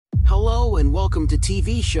Hello and welcome to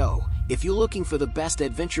TV Show. If you're looking for the best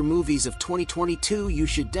adventure movies of 2022, you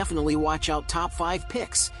should definitely watch out Top 5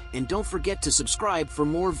 Picks. And don't forget to subscribe for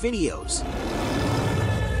more videos.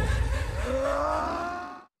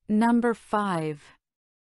 Number 5.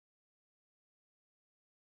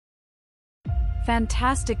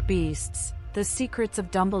 Fantastic Beasts: The Secrets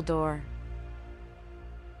of Dumbledore.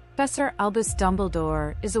 Professor Albus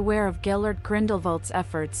Dumbledore is aware of Gellert Grindelwald's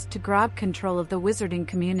efforts to grab control of the wizarding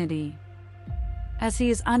community. As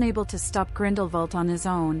he is unable to stop Grindelwald on his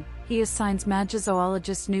own, he assigns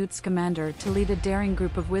magizoologist Newt Scamander to lead a daring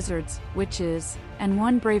group of wizards, witches, and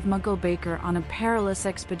one brave Muggle baker on a perilous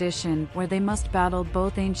expedition where they must battle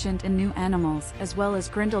both ancient and new animals as well as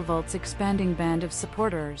Grindelwald's expanding band of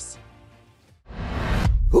supporters.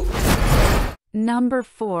 Number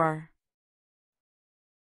 4.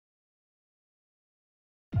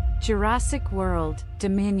 Jurassic World: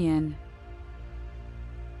 Dominion.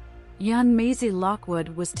 Young Maisie Lockwood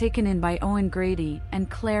was taken in by Owen Grady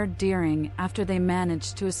and Claire Dearing after they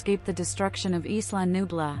managed to escape the destruction of Isla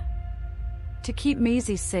Nubla. To keep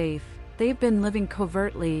Maisie safe, they've been living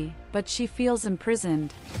covertly, but she feels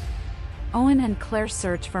imprisoned. Owen and Claire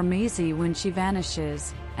search for Maisie when she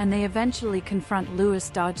vanishes, and they eventually confront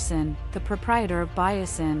Lewis Dodgson, the proprietor of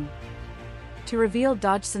Biosin. To reveal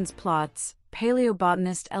Dodgson's plots,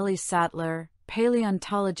 paleobotanist Ellie Sattler,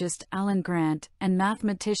 paleontologist Alan Grant, and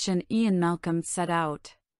mathematician Ian Malcolm set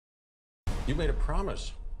out. You made a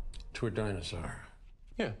promise to a dinosaur.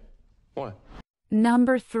 Yeah, what?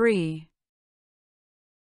 Number 3.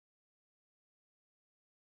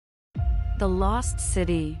 The Lost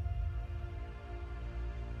City.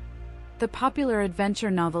 The popular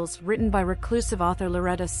adventure novels written by reclusive author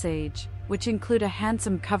Loretta Sage, which include a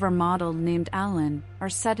handsome cover model named Alan, are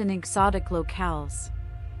set in exotic locales.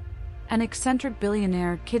 An eccentric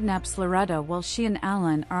billionaire kidnaps Loretta while she and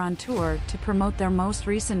Alan are on tour to promote their most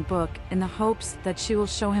recent book in the hopes that she will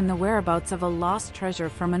show him the whereabouts of a lost treasure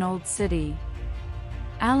from an old city.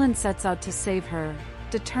 Alan sets out to save her,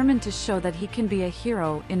 determined to show that he can be a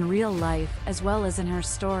hero in real life as well as in her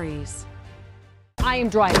stories. I am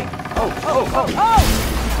driving.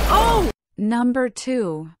 Oh! Number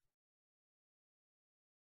 2.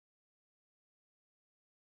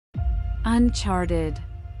 Uncharted.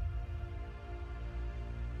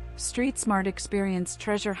 Street-smart experienced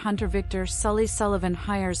treasure hunter Victor Sully Sullivan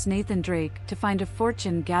hires Nathan Drake to find a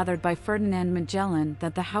fortune gathered by Ferdinand Magellan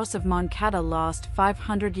that the House of Moncada lost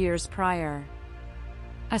 500 years prior.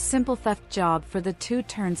 A simple theft job for the two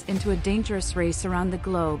turns into a dangerous race around the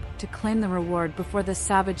globe to claim the reward before the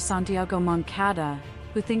savage Santiago Moncada,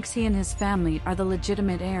 who thinks he and his family are the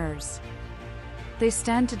legitimate heirs. They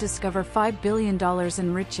stand to discover $5 billion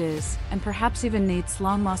in riches, and perhaps even Nate's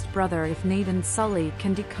long-lost brother if Nate and Sully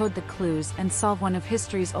can decode the clues and solve one of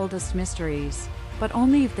history's oldest mysteries, but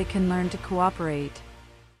only if they can learn to cooperate.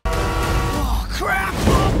 Oh, crap!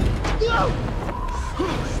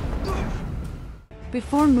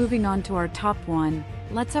 Before moving on to our top 1,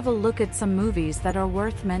 let's have a look at some movies that are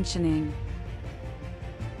worth mentioning.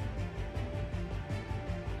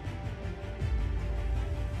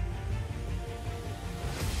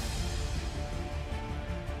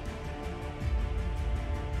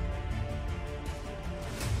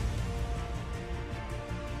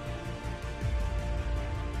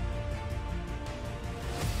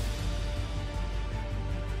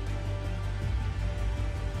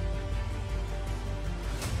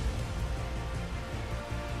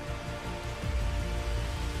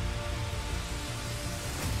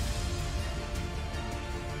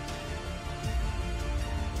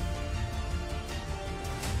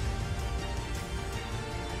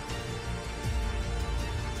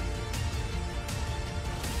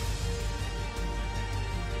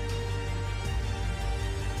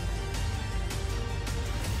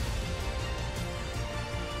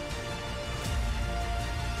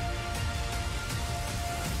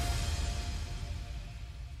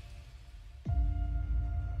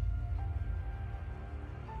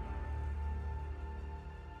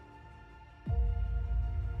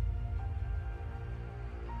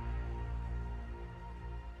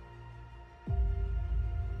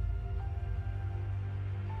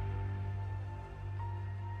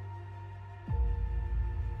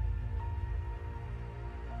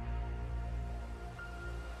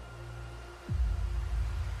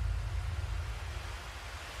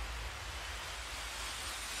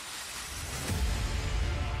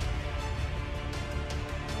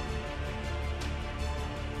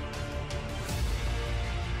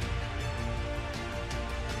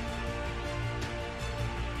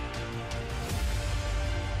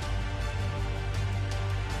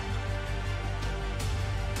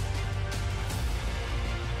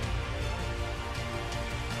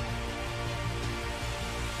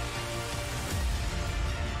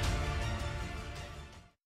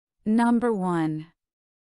 Number 1.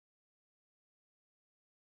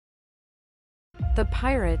 The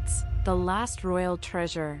Pirates, The Last Royal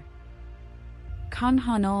Treasure. Kang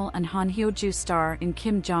Han-ol and Han Hyo-joo star in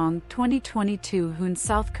Kim Jong 2022 Hoon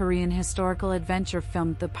South Korean historical adventure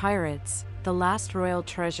film The Pirates, The Last Royal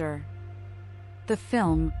Treasure. The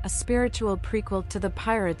film, a spiritual prequel to The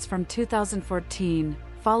Pirates from 2014,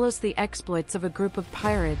 follows the exploits of a group of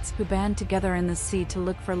pirates who band together in the sea to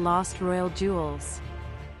look for lost royal jewels.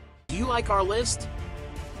 Do you like our list?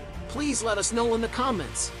 Please let us know in the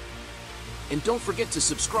comments. And don't forget to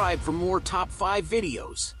subscribe for more top 5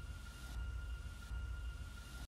 videos.